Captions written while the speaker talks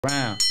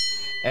round.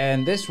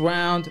 And this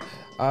round,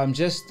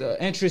 just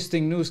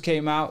interesting news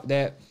came out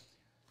that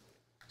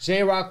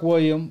J-Rock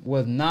Williams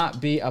will not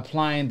be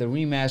applying the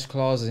rematch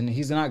clause, and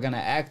he's not going to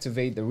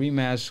activate the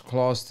rematch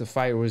clause to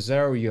fight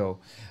Rosario.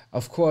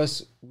 Of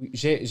course,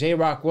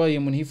 J-Rock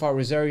Williams, when he fought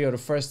Rosario the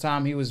first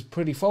time, he was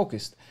pretty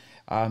focused.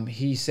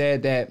 He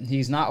said that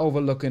he's not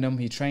overlooking him.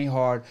 He trained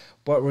hard.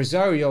 But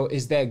Rosario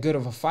is that good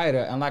of a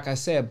fighter. And like I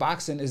said,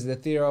 boxing is the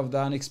theater of the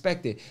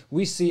unexpected.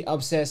 We see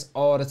upsets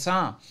all the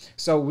time.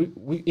 So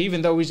we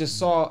even though we just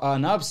saw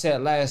an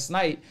upset last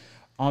night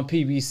on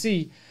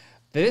PBC,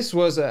 this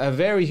was a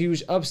very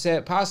huge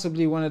upset,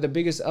 possibly one of the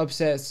biggest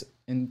upsets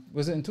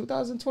was it in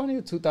 2020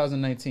 or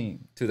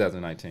 2019?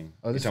 2019.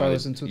 Oh, this fight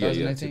was in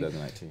 2019? Yeah,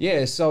 2019.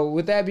 Yeah, so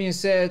with that being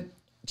said,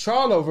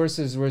 Charlo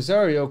versus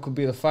Rosario could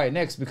be the fight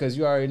next, because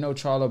you already know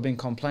Charlo been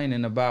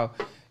complaining about,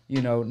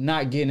 you know,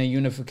 not getting a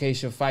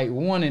unification fight,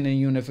 wanting a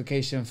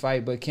unification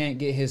fight, but can't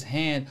get his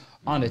hand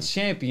on a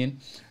champion.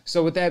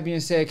 So with that being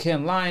said,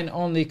 can Lion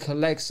only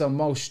collect some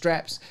more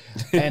straps?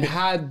 And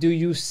how do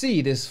you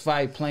see this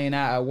fight playing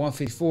out at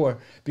 154?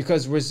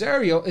 Because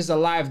Rosario is a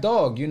live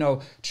dog. You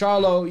know,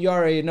 Charlo, you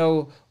already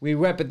know we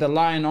rep at the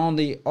Lion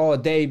only all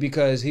day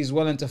because he's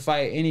willing to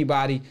fight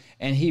anybody.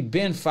 And he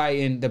been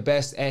fighting the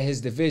best at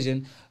his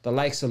division, the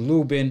likes of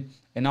Lubin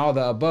and all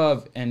the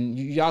above. And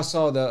y'all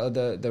saw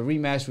the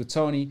rematch with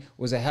Tony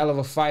was a hell of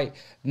a fight.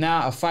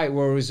 Now a fight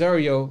where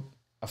Rosario,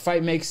 a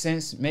fight makes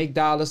sense, make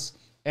dollars,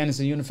 and it's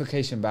a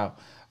unification bout.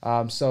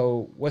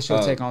 So what's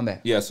your take on that?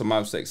 Yeah, so my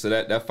mistake. So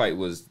that fight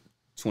was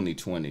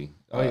 2020.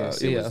 Oh, yeah.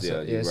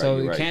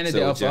 So right.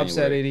 candidate of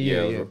upset of the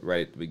year. Yeah,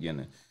 right at the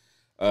beginning.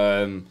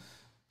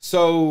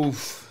 So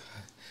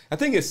I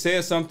think it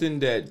says something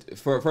that,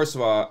 first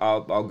of all,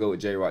 I'll go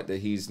with J-Rock, that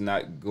he's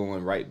not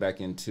going right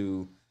back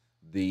into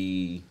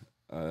the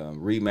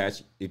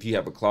rematch if you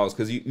have a clause.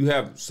 Because you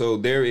have,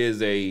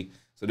 there's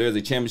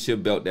a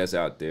championship belt that's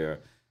out there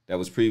that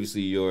was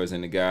previously yours,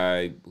 and the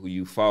guy who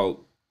you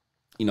fought,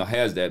 you know,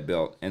 has that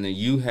belt, and then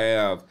you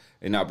have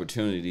an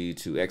opportunity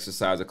to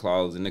exercise a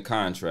clause in the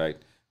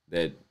contract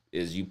that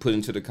is you put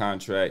into the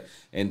contract,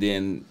 and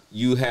then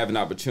you have an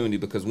opportunity,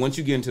 because once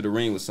you get into the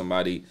ring with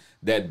somebody,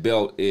 that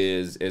belt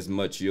is as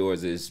much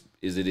yours as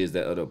it is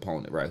that other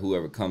opponent, right?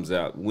 Whoever comes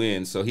out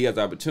wins. So he has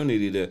the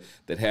opportunity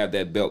to have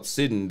that belt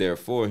sitting there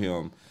for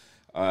him.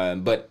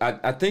 But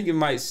I think it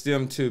might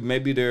stem to,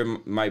 maybe there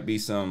might be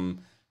some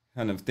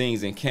kind of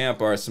things in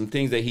camp, or some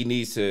things that he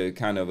needs to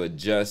kind of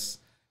adjust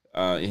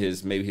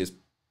his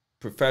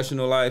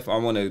professional life. I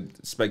want to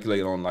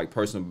speculate on like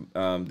personal,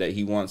 that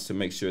he wants to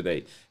make sure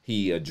that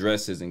he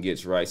addresses and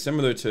gets right,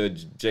 similar to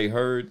Jay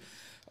Hurd.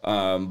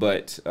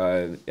 But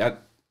I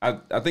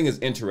think it's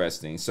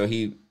interesting. So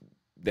he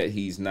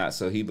believes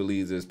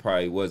this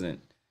probably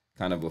wasn't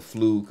kind of a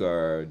fluke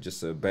or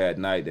just a bad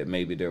night, that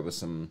maybe there was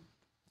some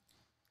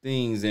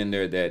things in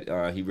there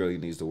that he really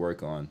needs to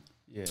work on.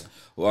 Yeah.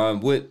 Well,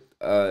 with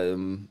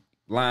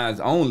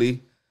lines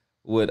only,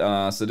 with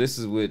so this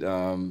is with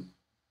Jermell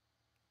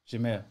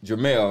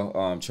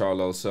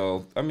Charlo.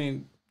 So I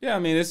mean, yeah, I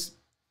mean it's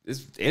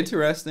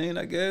interesting,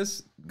 I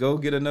guess. Go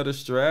get another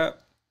strap.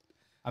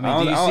 I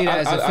mean, do you see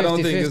that as a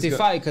 50-50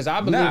 fight? Because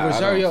I believe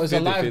Rosario is a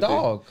live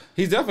dog.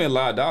 He's definitely a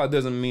live dog. It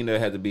doesn't mean there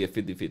had to be a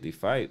 50-50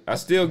 fight. I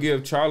still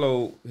give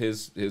Charlo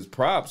his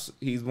props.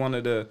 He's one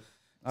of the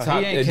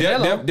top,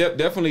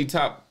 definitely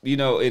top, you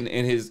know, in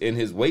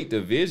his weight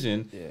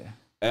division. Yeah.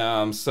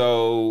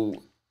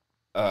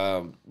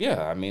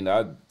 Yeah, I mean,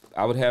 I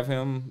would have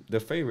him the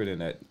favorite in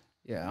that.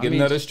 Yeah, get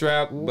another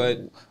strap,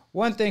 but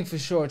one thing for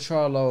sure,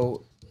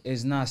 Charlo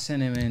is not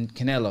cinnamon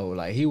Canelo.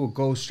 Like, he will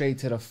go straight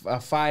to the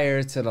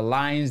fire, to the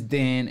lion's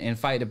den, and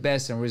fight the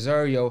best. And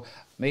Rosario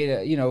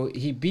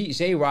he beat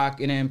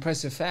J-Rock in an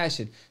impressive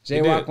fashion.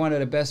 J-Rock, one of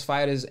the best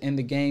fighters in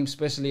the game,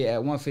 especially at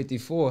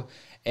 154,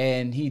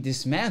 and he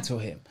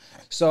dismantled him.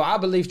 So I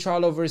believe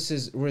Charlo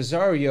versus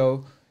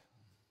Rosario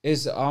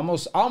is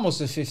almost a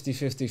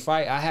 50-50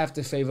 fight. I have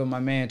to favor my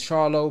man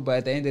Charlo, but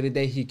at the end of the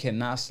day, he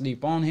cannot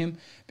sleep on him,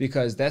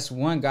 because that's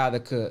one guy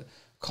that could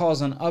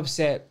cause an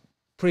upset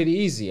pretty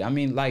easy. I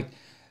mean, like,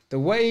 the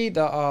way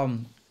the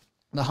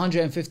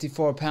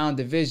 154-pound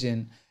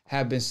division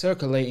have been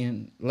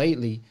circulating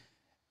lately,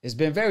 it's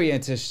been very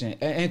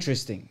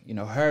interesting. You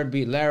know, Hurd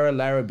beat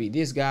Lara beat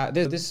this guy.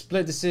 This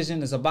split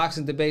decision is a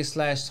boxing debate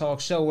 /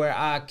 talk show where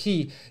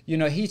AkHi, you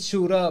know, he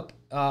chewed up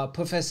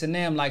Professor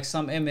Nem like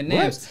some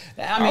Eminems.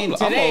 I mean,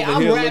 today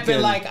I'm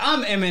rapping like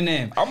I'm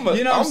Eminem.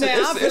 You know what I'm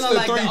saying? I'm feeling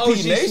like the OG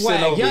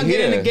swag, younger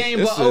in the game,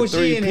 but OG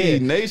in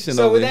here.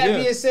 So with that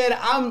being said,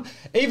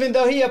 even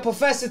though he a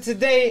professor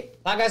today,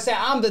 like I said,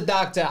 I'm the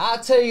doctor. I'll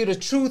tell you the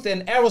truth,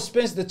 and Errol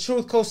Spence, the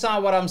truth,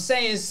 co-sign what I'm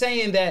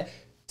saying that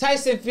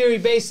Tyson Fury,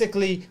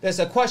 basically, there's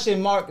a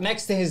question mark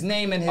next to his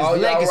name and his All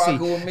y'all legacy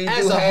rocking with me.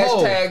 as Do a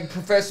whole. hashtag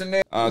Professor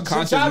Ned.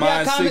 Conscious drop your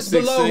Mind comments 666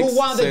 below who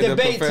won the said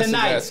debate professor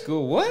tonight. at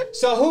school. What?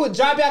 So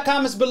drop your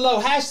comments below.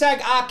 Hashtag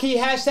AkHi,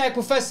 hashtag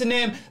Professor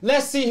Nim.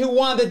 Let's see who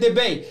won the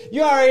debate.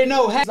 You already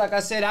know. Like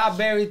I said, I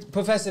buried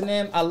Professor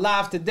Nim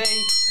alive today.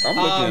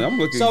 I'm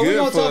looking so good. we're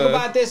gonna for... talk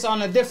about this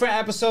on a different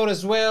episode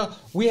as well.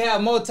 We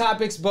have more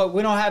topics, but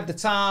we don't have the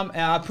time.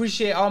 And I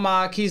appreciate all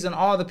my AkHis and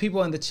all the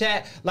people in the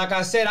chat. Like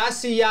I said, I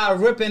see y'all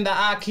ripping the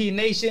AkHi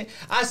Nation.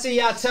 I see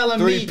y'all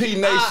telling me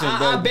 3P Nation,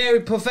 I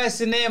buried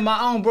Professor Nim,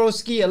 my own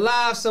broski,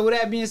 alive. So with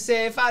that being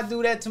said, if I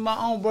do that to my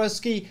own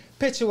broski,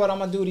 picture what I'm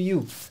gonna do to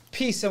you.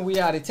 Peace and we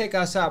out. Take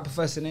us out,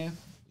 Professor Nim.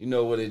 You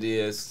know what it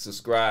is.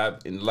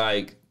 Subscribe and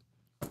like.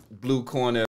 Blue Corner.